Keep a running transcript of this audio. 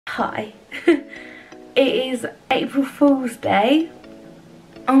Hi. It is April Fool's Day.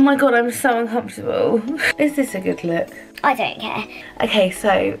 Oh my god, I'm so uncomfortable. Is this a good look? I don't care. Okay,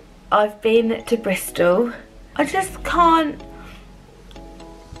 so I've been to Bristol. I just can't.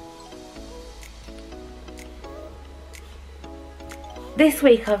 This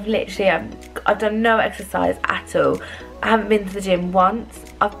week I've done no exercise at all. I haven't been to the gym once.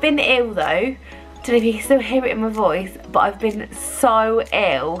 I've been ill though. I don't know if you can still hear it in my voice, but I've been so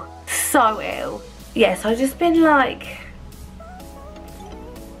ill. So ill. Yes, I've just been like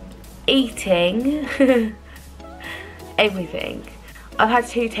eating everything. I've had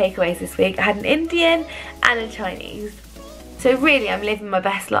 2 takeaways this week. I had an Indian and a Chinese. So really I'm living my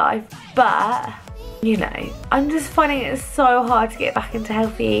best life, but you know, I'm just finding it so hard to get back into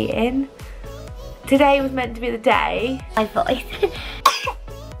healthy eating. Today was meant to be the day. My voice.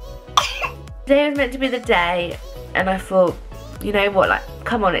 Today was meant to be the day, and I thought, you know what, like,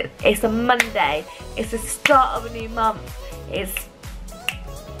 come on, it's a Monday. It's the start of a new month. It's,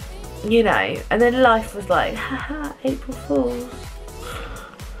 you know, and then life was like, haha, April Fools.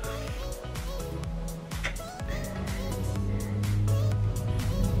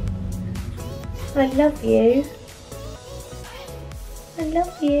 I love you. I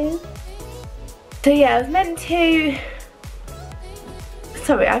love you. So yeah, I was meant to.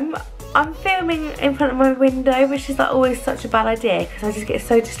 Sorry, I'm filming in front of my window, which is like always such a bad idea because I just get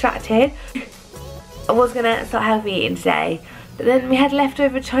so distracted. I was gonna start healthy eating today, but then we had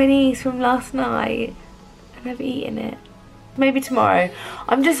leftover Chinese from last night and I've eaten it. Maybe tomorrow.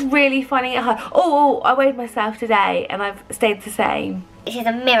 I'm just really finding it hard. Oh, I weighed myself today and I've stayed the same. Which is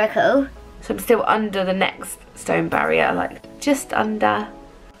a miracle. So I'm still under the next stone barrier, like just under.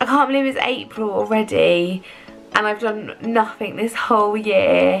 I can't believe it's April already and I've done nothing this whole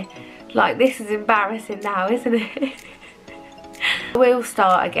year. Like, this is embarrassing now, isn't it? We'll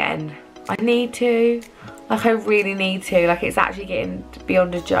start again. I need to. Like, I really need to. Like, it's actually getting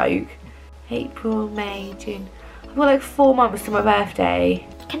beyond a joke. April, May, June. I've got like 4 months to my birthday.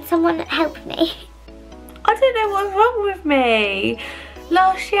 Can someone help me? I don't know what's wrong with me.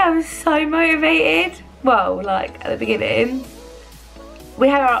 Last year I was so motivated. Well, like, at the beginning. We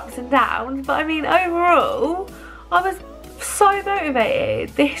had our ups and downs, but I mean, overall, I was so motivated.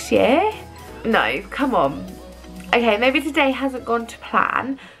 This year, no, come on. Okay, maybe today hasn't gone to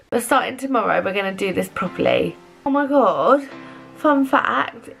plan, but starting tomorrow we're gonna do this properly. Oh my god, fun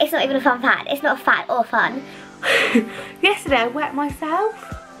fact. It's not even a fun fact. It's not a fact or fun. Yesterday I wet myself,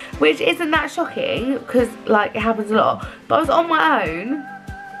 which isn't that shocking because like it happens a lot, but I was on my own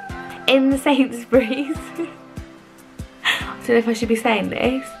in the Sainsbury's. I don't know if I should be saying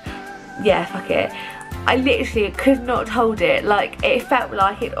this. Yeah, fuck it. I literally could not hold it. Like, it felt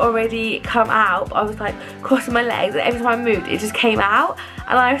like it already come out. I was like crossing my legs and every time I moved it just came out.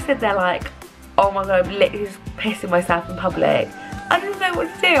 And I stood there like, oh my god, I'm literally just pissing myself in public. I didn't know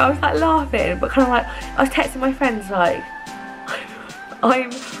what to do. I was like laughing, but kind of like, I was texting my friends like,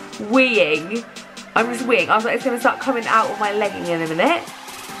 I'm weeing. I'm just weeing. I was like, it's going to start coming out of my legging in a minute.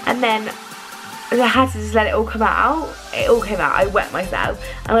 And then I had to just let it all come out. It all came out. I wet myself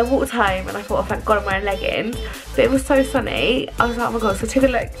and I walked home and I thought, oh thank god I'm wearing leggings. But it was so sunny. I was like, oh my god. So I took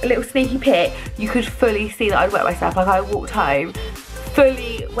a little sneaky pic. You could fully see that I'd wet myself. Like, I walked home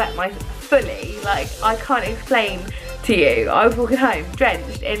fully wet fully. Like, I can't explain to you. I was walking home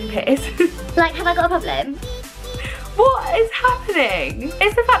drenched in piss. Like, have I got a problem? What is happening?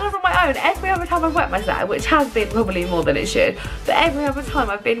 It's the fact I was on my own. Every other time I've wet myself, which has been probably more than it should, but every other time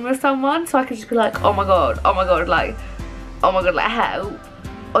I've been with someone, so I could just be like, oh my god, like, oh my god, like, help.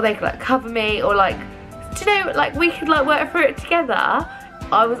 Or they could like cover me, or like, do you know, like, we could like work through it together.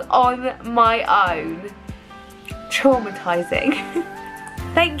 I was on my own. Traumatizing.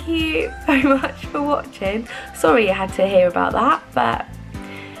 Thank you very much for watching. Sorry you had to hear about that, but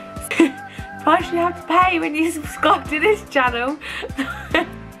price you have to pay when you subscribe to this channel.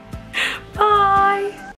 Bye.